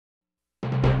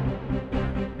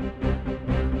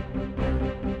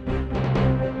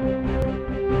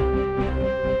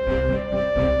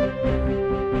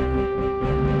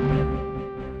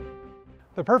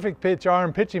The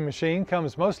PerfectPitchARM pitching machine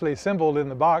comes mostly assembled in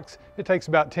the box. It takes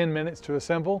about 10 minutes to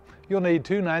assemble. You'll need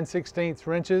two 9/16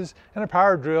 wrenches and a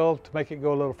power drill to make it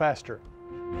go a little faster.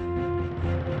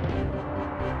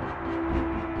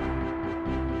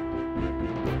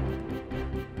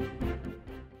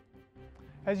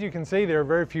 As you can see, there are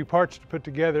very few parts to put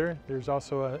together. There's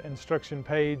also an instruction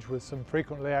page with some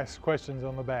frequently asked questions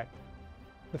on the back.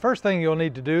 The first thing you'll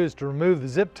need to do is to remove the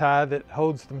zip tie that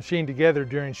holds the machine together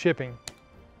during shipping.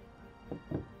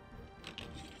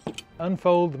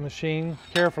 Unfold the machine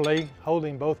carefully,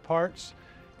 holding both parts.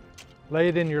 Lay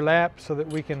it in your lap so that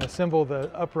we can assemble the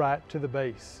upright to the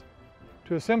base.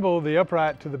 To assemble the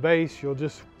upright to the base, you'll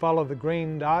just follow the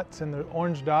green dots and the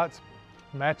orange dots,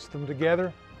 match them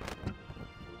together,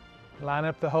 line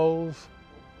up the holes,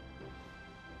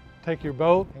 take your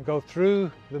bolt and go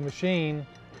through the machine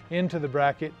into the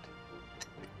bracket.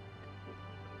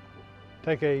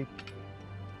 Take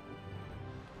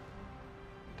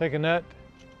a nut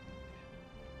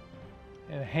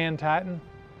and hand tighten.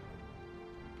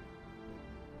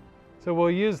 So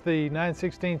we'll use the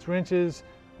 9/16 wrenches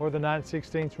or the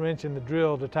 9/16 wrench and the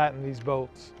drill to tighten these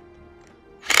bolts.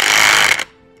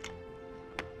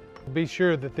 Be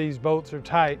sure that these bolts are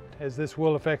tight, as this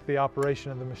will affect the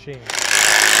operation of the machine.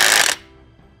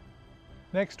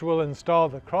 Next, we'll install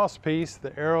the cross piece.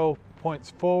 The arrow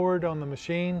points forward on the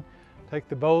machine. Take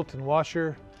the bolt and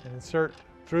washer and insert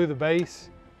through the base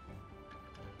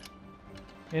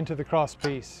into the cross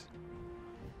piece.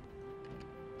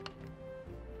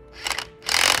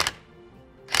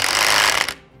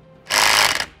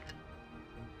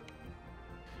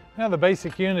 Now the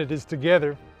basic unit is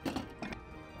together.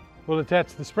 We'll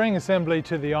attach the spring assembly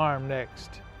to the arm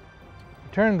next.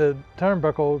 Turn the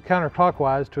turnbuckle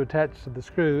counterclockwise to attach to the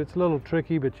screw. It's a little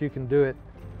tricky, but you can do it.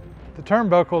 The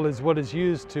turnbuckle is what is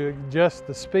used to adjust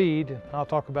the speed. I'll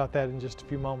talk about that in just a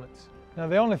few moments. Now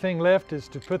the only thing left is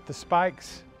to put the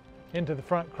spikes into the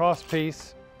front cross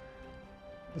piece.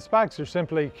 The spikes are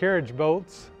simply carriage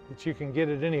bolts that you can get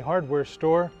at any hardware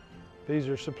store. These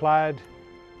are supplied.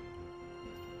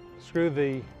 Screw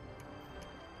the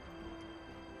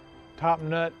top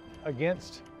nut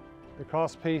against the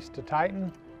cross piece to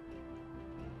tighten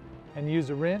and use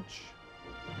a wrench.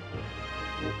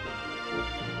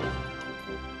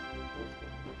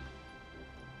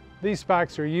 These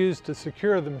spikes are used to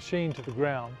secure the machine to the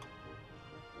ground.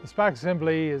 The spike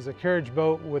assembly is a carriage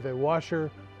bolt with a washer,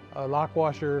 a lock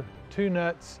washer, two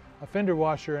nuts, a fender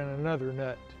washer, and another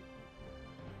nut.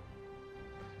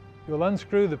 You'll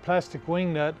unscrew the plastic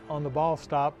wing nut on the ball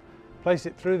stop, place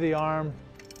it through the arm.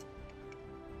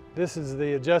 This is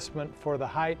the adjustment for the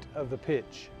height of the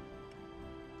pitch.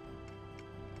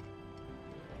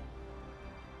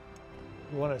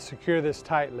 You want to secure this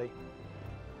tightly.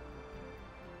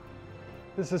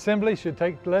 This assembly should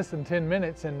take less than 10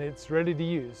 minutes and it's ready to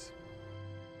use.